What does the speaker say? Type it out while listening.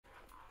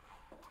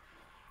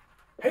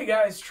Hey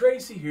guys,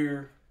 Tracy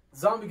here,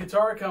 Zombie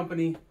Guitar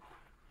Company.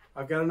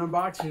 I've got an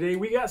unboxing today.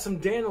 We got some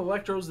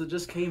Danelectros that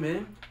just came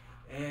in.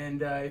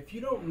 And if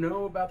you don't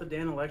know about the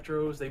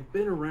Danelectros, they've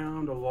been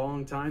around a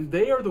long time.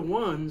 They are the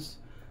ones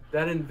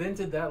that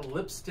invented that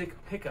lipstick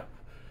pickup.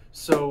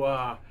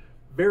 So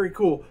very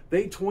cool.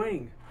 They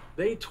twang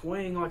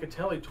like a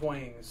telly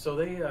twang. So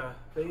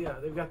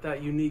they've got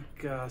that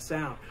unique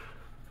sound.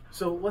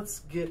 So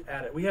let's get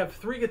at it. We have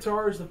three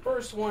guitars. The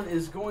first one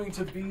is going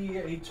to be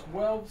a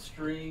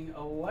 12-string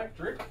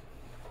electric.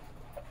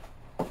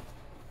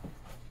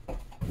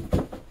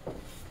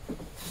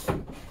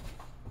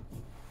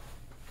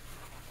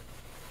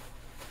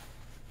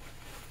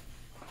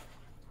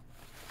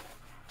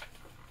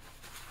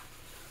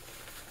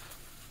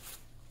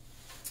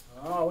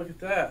 Oh, look at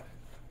that.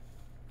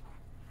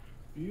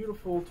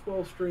 Beautiful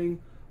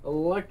 12-string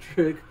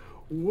electric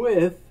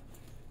with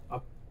a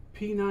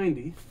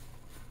P90.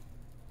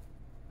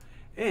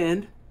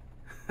 And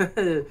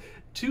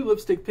two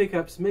lipstick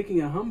pickups making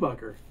a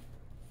humbucker.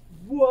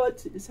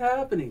 What is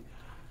happening?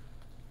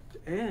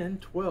 And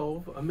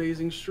 12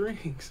 amazing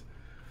strings.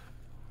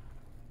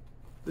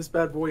 This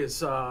bad boy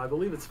is, I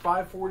believe it's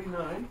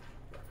 $549.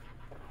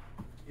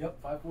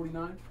 Yep, $549.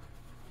 I'm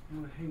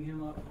gonna hang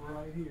him up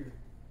right here.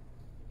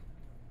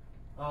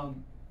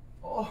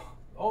 All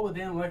the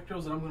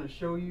Danelectros that I'm going to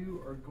show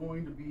you are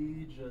going to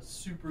be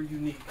just super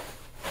unique.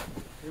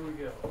 Here we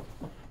go.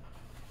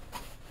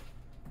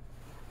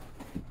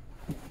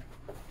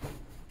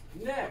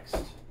 Next,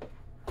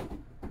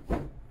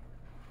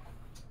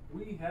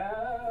 we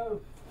have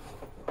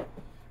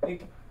a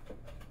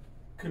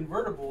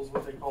Convertible is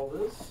what they call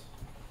this.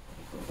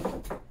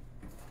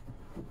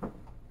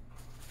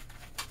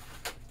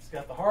 It's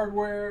got the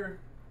hardware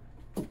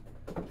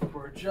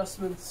for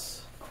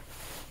adjustments.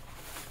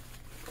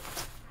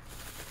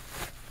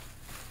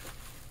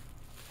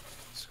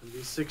 It's going to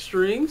be 6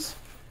 strings,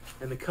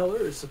 and the color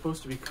is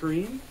supposed to be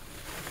cream.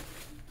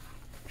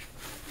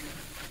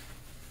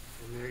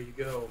 And there you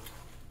go.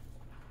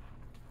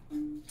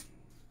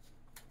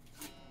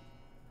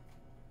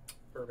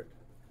 Perfect.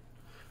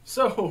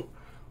 So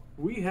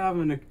we have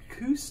an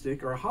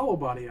acoustic, or hollow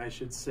body I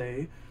should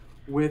say,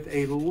 with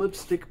a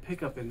lipstick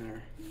pickup in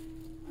there.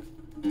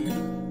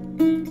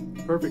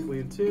 Perfectly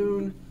in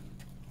tune.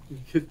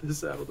 Get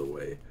this out of the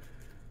way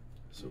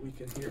so we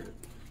can hear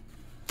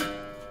it.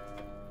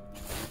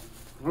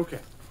 Okay.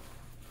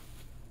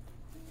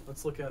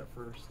 Let's look at it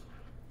first.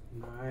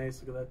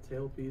 Nice, look at that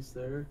tailpiece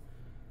there.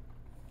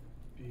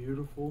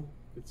 Beautiful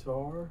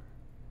guitar.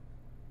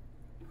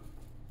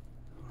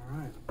 All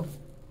right.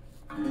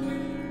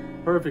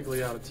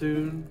 Perfectly out of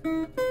tune.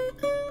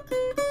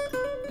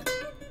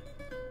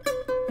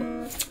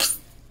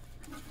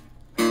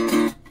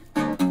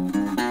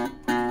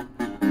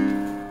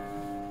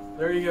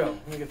 There you go.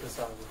 Let me get this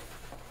out of here.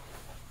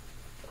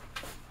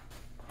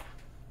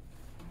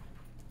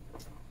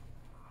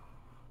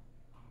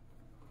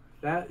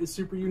 That is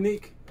super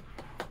unique.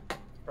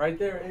 Right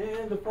there,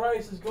 and the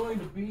price is going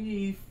to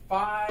be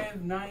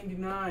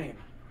 $5.99.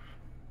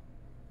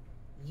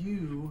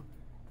 You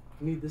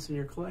need this in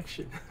your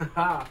collection.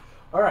 All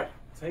right,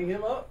 let's hang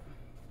him up.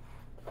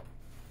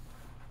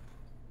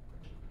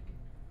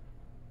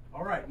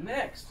 All right,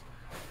 next.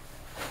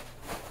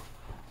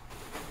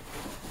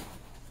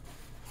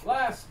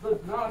 Last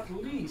but not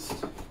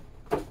least,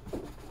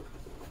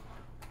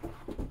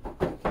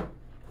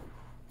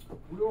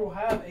 we will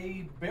have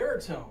a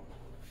baritone.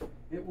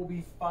 It will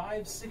be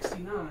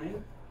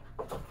 $5.69.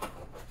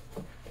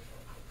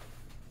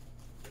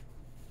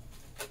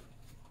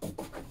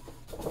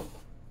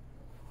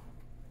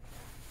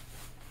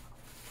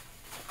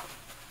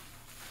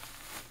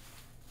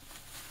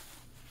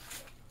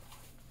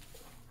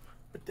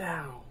 But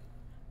down.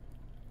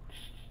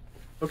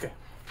 Okay.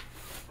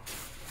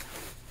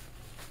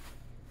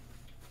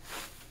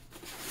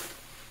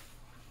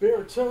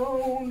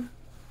 Baritone.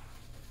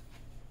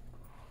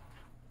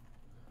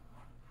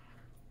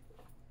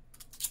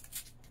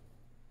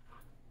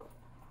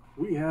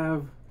 We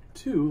have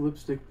 2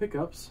 lipstick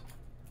pickups,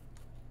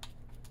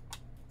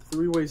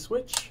 3-way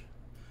switch.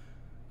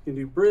 You can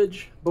do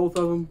bridge, both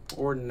of them,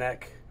 or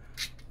neck.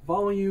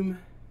 Volume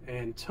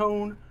and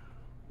tone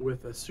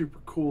with a super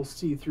cool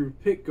see-through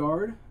pick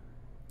guard.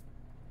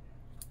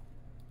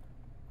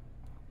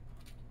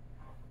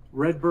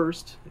 Red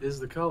Burst is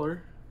the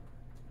color.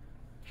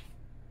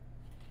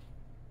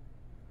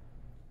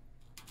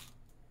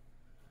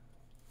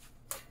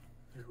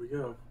 There we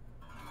go.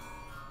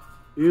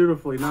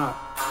 Beautifully not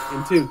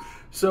in tune.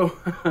 So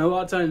a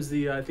lot of times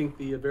I think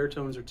the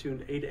baritones are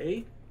tuned A to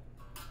A.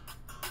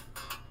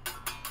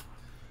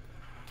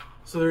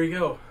 So there you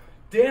go.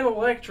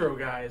 Danelectro,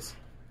 guys.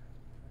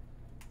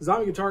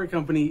 Zombie Guitar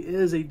Company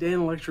is a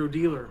Danelectro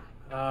dealer.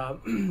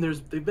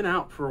 They've been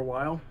out for a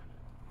while,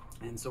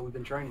 and so we've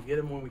been trying to get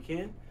them when we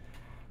can.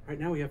 Right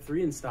now we have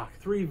 3 in stock,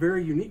 3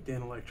 very unique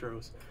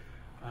Danelectros.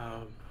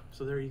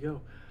 So there you go.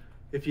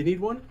 If you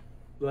need one,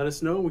 let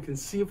us know. We can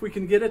see if we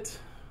can get it.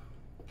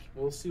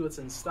 We'll see what's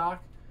in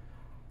stock.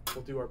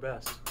 We'll do our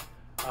best.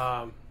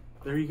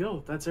 there you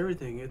go. That's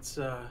everything. It's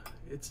a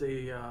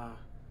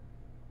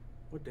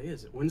what day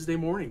is it? Wednesday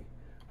morning.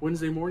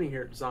 Wednesday morning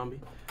here at Zombie.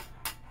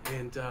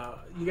 And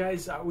you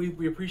guys,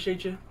 we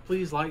appreciate you.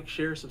 Please like,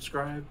 share,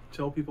 subscribe,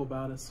 tell people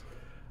about us,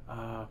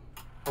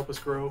 help us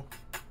grow.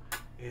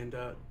 And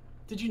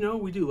did you know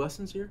we do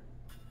lessons here?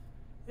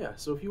 Yeah,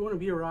 so if you want to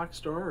be a rock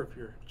star, or if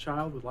your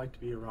child would like to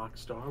be a rock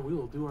star, we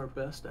will do our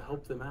best to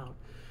help them out.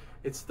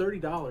 It's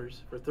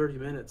 $30 for 30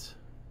 minutes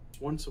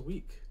once a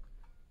week.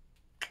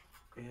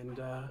 And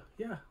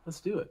yeah, let's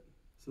do it.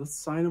 So let's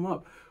sign them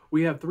up.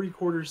 We have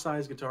 3/4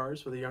 size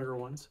guitars for the younger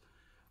ones,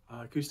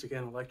 acoustic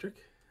and electric.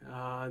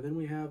 Then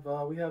we have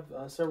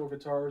several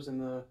guitars in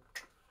the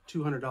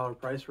 $200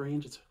 price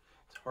range. It's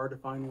hard to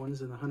find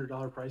ones in the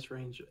 $100 price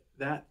range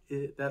that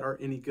are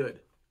any good.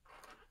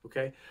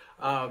 Okay,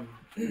 that's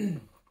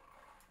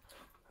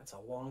a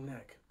long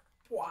neck.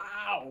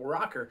 Wow,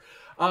 rocker.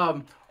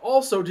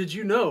 Also, did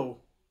you know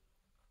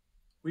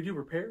we do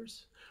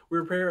repairs? We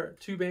repair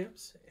tube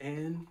amps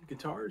and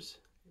guitars,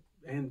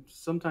 and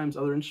sometimes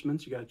other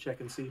instruments. You got to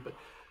check and see, but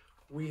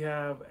we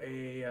have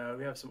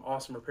some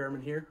awesome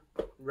repairmen here,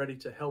 ready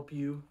to help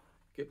you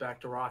get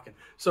back to rocking.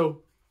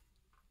 So,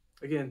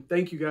 again,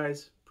 thank you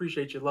guys.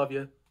 Appreciate you, love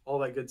you, all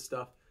that good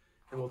stuff,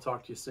 and we'll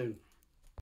talk to you soon.